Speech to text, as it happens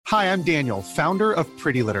Hi, I'm Daniel, founder of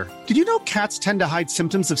Pretty Litter. Did you know cats tend to hide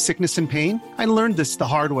symptoms of sickness and pain? I learned this the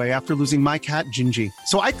hard way after losing my cat, Gingy.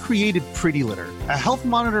 So I created Pretty Litter, a health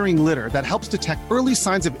monitoring litter that helps detect early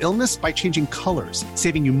signs of illness by changing colors,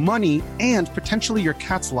 saving you money and potentially your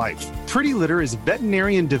cat's life. Pretty Litter is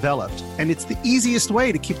veterinarian developed, and it's the easiest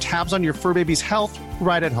way to keep tabs on your fur baby's health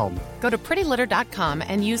right at home. Go to prettylitter.com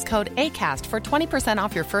and use code ACAST for 20%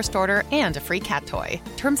 off your first order and a free cat toy.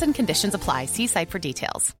 Terms and conditions apply. See site for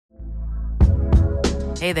details.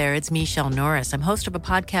 Hey there, it's Michelle Norris. I'm host of a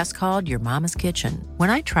podcast called Your Mama's Kitchen.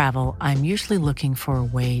 When I travel, I'm usually looking for a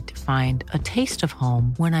way to find a taste of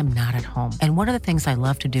home when I'm not at home. And one of the things I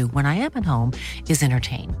love to do when I am at home is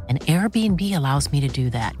entertain. And Airbnb allows me to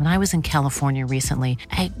do that. When I was in California recently,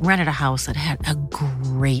 I rented a house that had a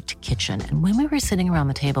great kitchen. And when we were sitting around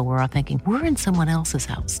the table, we're all thinking, we're in someone else's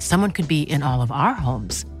house. Someone could be in all of our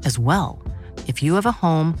homes as well. If you have a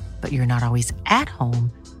home, but you're not always at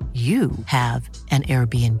home, you have an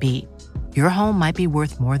Airbnb. Your home might be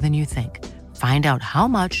worth more than you think. Find out how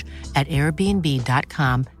much at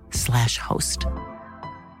airbnb.com/host.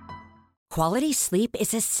 Quality sleep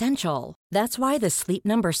is essential. That's why the Sleep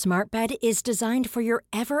Number Smart Bed is designed for your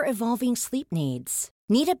ever-evolving sleep needs.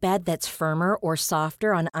 Need a bed that's firmer or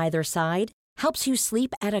softer on either side? Helps you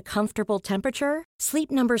sleep at a comfortable temperature?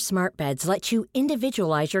 Sleep Number Smart Beds let you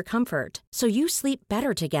individualize your comfort, so you sleep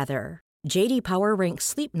better together. J.D. Power ranks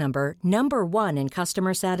Sleep Number number 1 in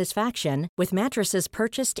customer satisfaction with mattresses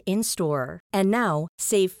purchased in-store. And now,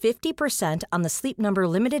 save 50% on the Sleep Number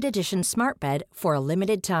Limited Edition Smart Bed for a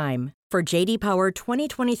limited time. For J.D. Power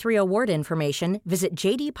 2023 award information, visit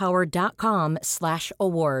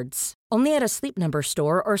jdpower.com/awards. Only at a Sleep Number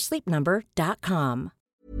store or sleepnumber.com.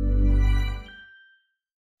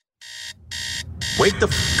 Wake the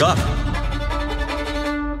f*** up.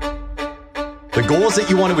 The goals that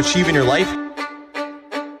you want to achieve in your life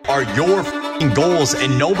are your f***ing goals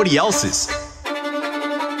and nobody else's.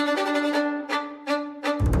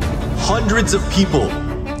 Hundreds of people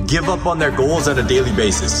give up on their goals on a daily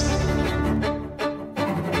basis.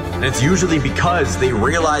 And it's usually because they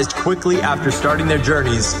realized quickly after starting their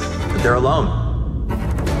journeys that they're alone.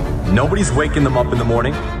 Nobody's waking them up in the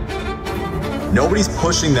morning. Nobody's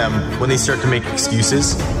pushing them when they start to make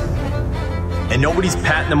excuses. And nobody's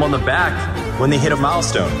patting them on the back when they hit a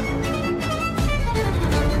milestone.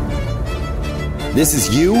 This is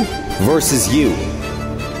you versus you.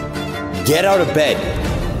 Get out of bed.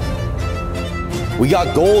 We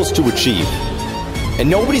got goals to achieve, and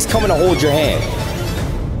nobody's coming to hold your hand.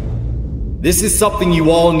 This is something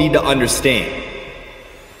you all need to understand.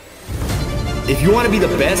 If you want to be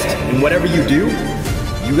the best in whatever you do,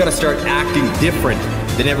 you got to start acting different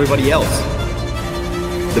than everybody else.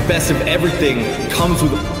 The best of everything comes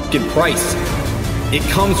with a fucking price. It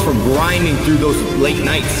comes from grinding through those late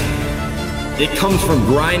nights. It comes from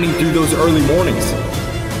grinding through those early mornings.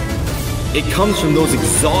 It comes from those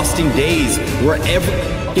exhausting days where every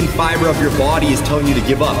fucking fiber of your body is telling you to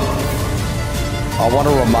give up. I want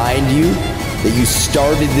to remind you that you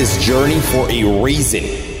started this journey for a reason.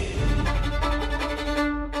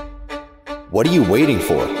 What are you waiting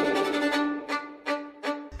for?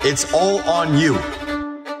 It's all on you.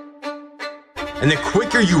 And the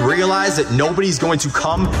quicker you realize that nobody's going to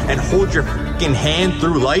come and hold your fucking hand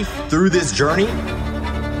through life, through this journey,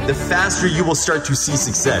 the faster you will start to see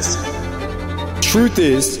success. Truth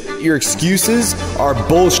is, your excuses are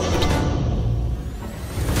bullshit.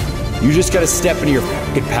 You just gotta step into your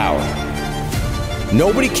fucking power.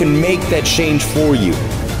 Nobody can make that change for you.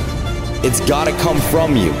 It's gotta come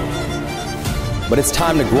from you. But it's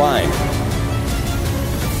time to grind.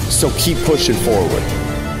 So keep pushing forward.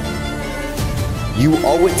 You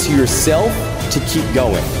owe it to yourself to keep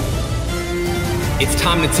going. It's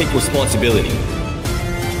time to take responsibility.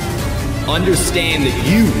 Understand that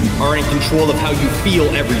you are in control of how you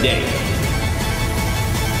feel every day.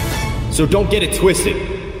 So don't get it twisted.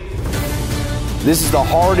 This is the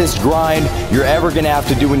hardest grind you're ever gonna have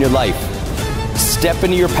to do in your life. Step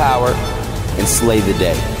into your power and slay the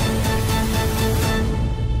day.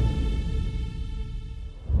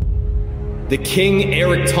 The King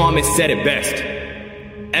Eric Thomas said it best.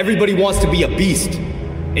 Everybody wants to be a beast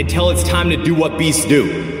until it's time to do what beasts do.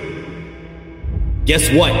 Guess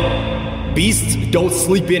what? Beasts don't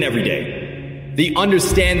sleep in every day. They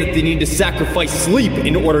understand that they need to sacrifice sleep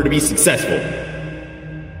in order to be successful.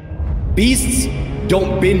 Beasts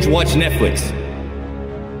don't binge watch Netflix.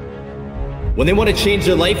 When they want to change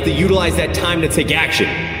their life, they utilize that time to take action.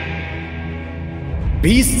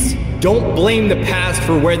 Beasts don't blame the past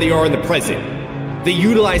for where they are in the present. They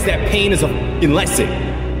utilize that pain as a f***ing lesson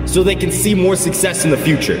so they can see more success in the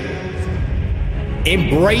future.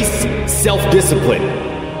 Embrace self-discipline.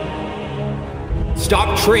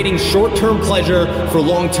 Stop trading short-term pleasure for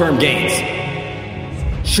long-term gains.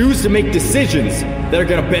 Choose to make decisions that are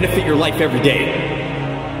going to benefit your life every day.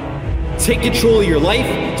 Take control of your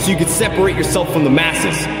life so you can separate yourself from the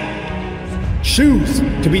masses. Choose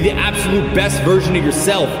to be the absolute best version of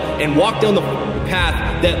yourself and walk down the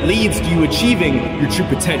path that leads to you achieving your true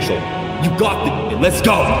potential. You got this. Let's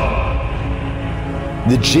go.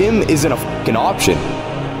 The gym isn't a fucking option.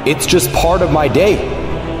 It's just part of my day.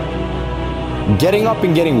 Getting up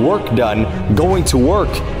and getting work done, going to work,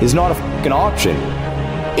 is not a fucking option.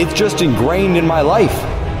 It's just ingrained in my life.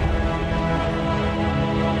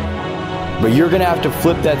 But you're gonna have to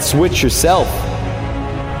flip that switch yourself.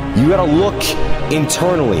 You gotta look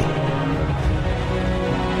internally.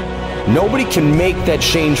 Nobody can make that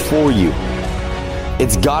change for you.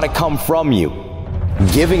 It's gotta come from you.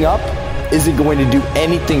 Giving up isn't going to do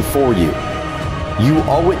anything for you. You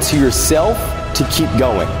owe it to yourself to keep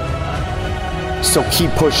going. So keep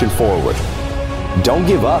pushing forward. Don't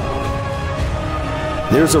give up.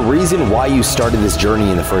 There's a reason why you started this journey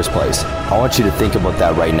in the first place. I want you to think about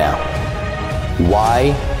that right now.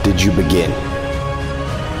 Why did you begin?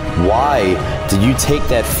 Why did you take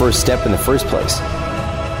that first step in the first place?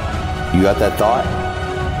 You got that thought?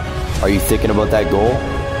 Are you thinking about that goal?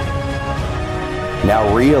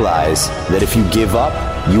 Now realize that if you give up,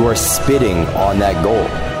 you are spitting on that goal.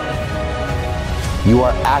 You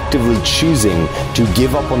are actively choosing to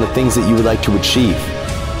give up on the things that you would like to achieve.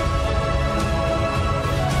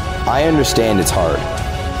 I understand it's hard,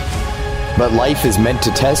 but life is meant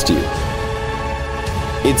to test you.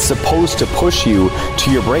 It's supposed to push you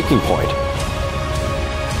to your breaking point.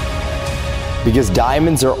 Because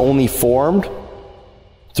diamonds are only formed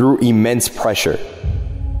through immense pressure.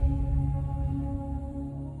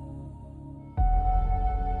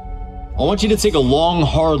 I want you to take a long,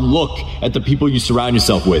 hard look at the people you surround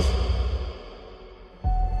yourself with.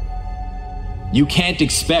 You can't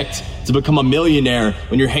expect to become a millionaire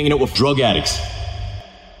when you're hanging out with drug addicts.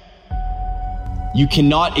 You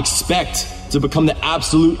cannot expect to become the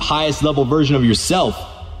absolute highest level version of yourself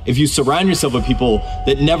if you surround yourself with people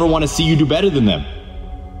that never want to see you do better than them.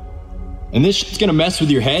 And this shit's gonna mess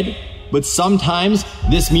with your head, but sometimes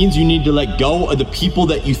this means you need to let go of the people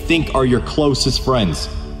that you think are your closest friends.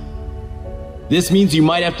 This means you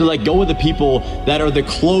might have to let go of the people that are the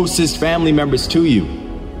closest family members to you.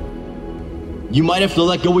 You might have to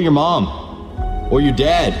let go of your mom, or your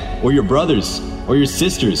dad, or your brothers, or your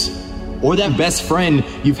sisters, or that best friend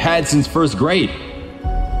you've had since first grade.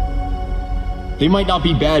 They might not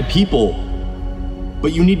be bad people,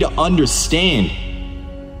 but you need to understand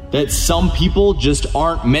that some people just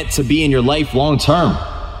aren't meant to be in your life long term.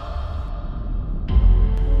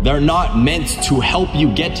 They're not meant to help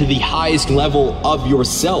you get to the highest level of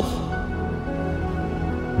yourself.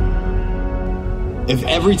 If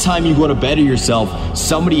every time you go to better yourself,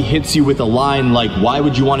 somebody hits you with a line like, "Why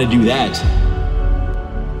would you want to do that?"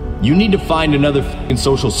 You need to find another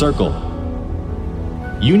social circle.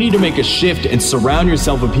 You need to make a shift and surround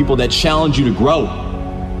yourself with people that challenge you to grow.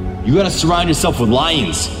 You gotta surround yourself with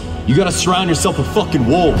lions. You gotta surround yourself with fucking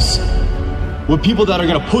wolves. With people that are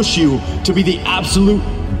gonna push you to be the absolute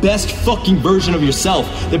best fucking version of yourself.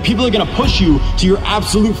 That people are gonna push you to your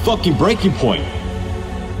absolute fucking breaking point.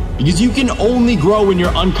 Because you can only grow when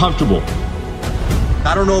you're uncomfortable.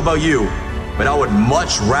 I don't know about you, but I would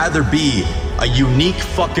much rather be a unique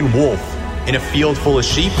fucking wolf in a field full of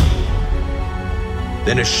sheep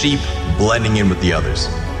than a sheep blending in with the others.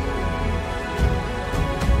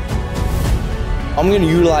 I'm gonna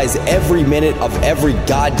utilize every minute of every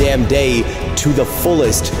goddamn day to the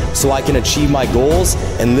fullest so I can achieve my goals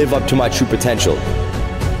and live up to my true potential.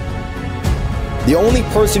 The only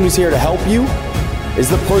person who's here to help you is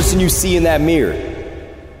the person you see in that mirror.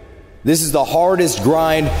 This is the hardest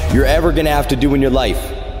grind you're ever gonna have to do in your life.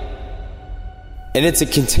 And it's a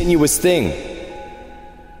continuous thing.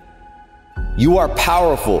 You are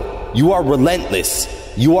powerful. You are relentless.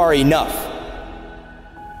 You are enough.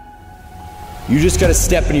 You just gotta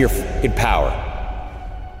step into your fucking power.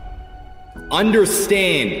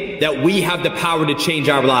 Understand that we have the power to change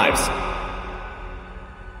our lives.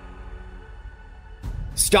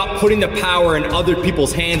 Stop putting the power in other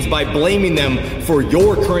people's hands by blaming them for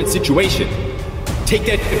your current situation. Take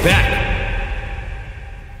that back.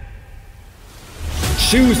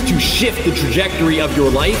 Choose to shift the trajectory of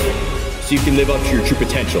your life so you can live up to your true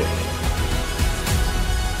potential.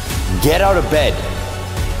 Get out of bed.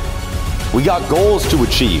 We got goals to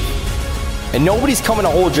achieve, and nobody's coming to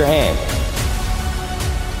hold your hand.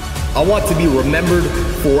 I want to be remembered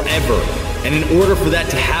forever, and in order for that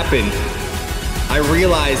to happen, I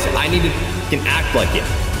realized I needed to act like it.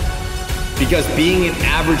 Because being an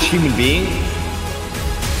average human being,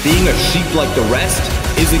 being a sheep like the rest,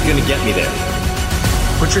 isn't gonna get me there.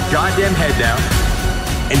 Put your goddamn head down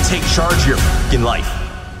and take charge of your fucking life.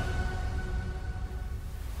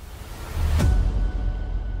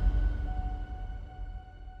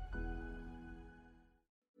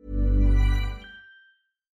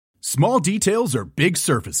 Small details are big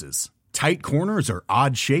surfaces. Tight corners are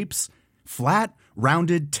odd shapes. Flat,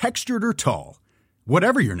 rounded, textured, or tall.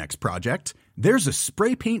 Whatever your next project, there's a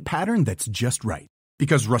spray paint pattern that's just right.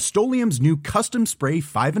 Because Rust-Oleum's new Custom Spray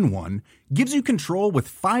 5-in-1 gives you control with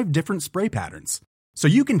 5 different spray patterns. So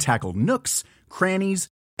you can tackle nooks, crannies,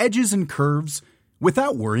 edges, and curves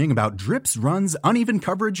without worrying about drips, runs, uneven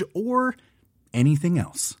coverage, or anything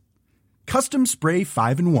else. Custom Spray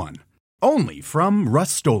 5-in-1. Only from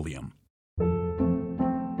Rust-Oleum.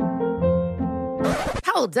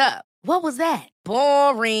 Hold up. What was that?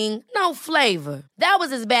 Boring. No flavor. That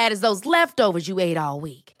was as bad as those leftovers you ate all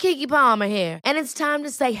week. Keke Palmer here, and it's time to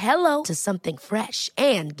say hello to something fresh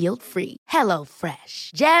and guilt-free.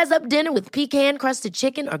 HelloFresh. Jazz up dinner with pecan-crusted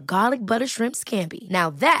chicken or garlic butter shrimp scampi. Now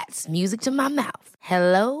that's music to my mouth.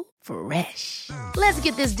 HelloFresh. Let's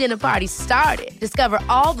get this dinner party started. Discover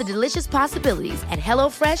all the delicious possibilities at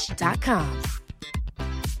HelloFresh.com.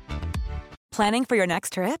 Planning for your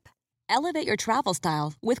next trip? Elevate your travel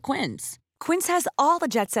style with Quince. Quince has all the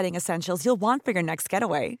jet-setting essentials you'll want for your next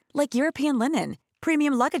getaway, like European linen,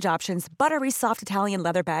 premium luggage options, buttery soft Italian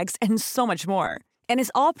leather bags, and so much more. And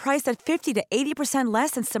is all priced at 50 to 80%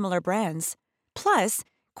 less than similar brands. Plus,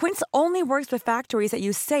 Quince only works with factories that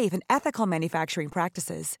use safe and ethical manufacturing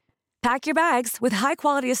practices. Pack your bags with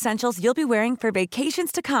high-quality essentials you'll be wearing for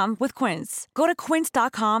vacations to come with Quince. Go to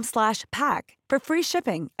quince.com/pack for free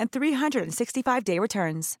shipping and 365-day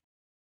returns.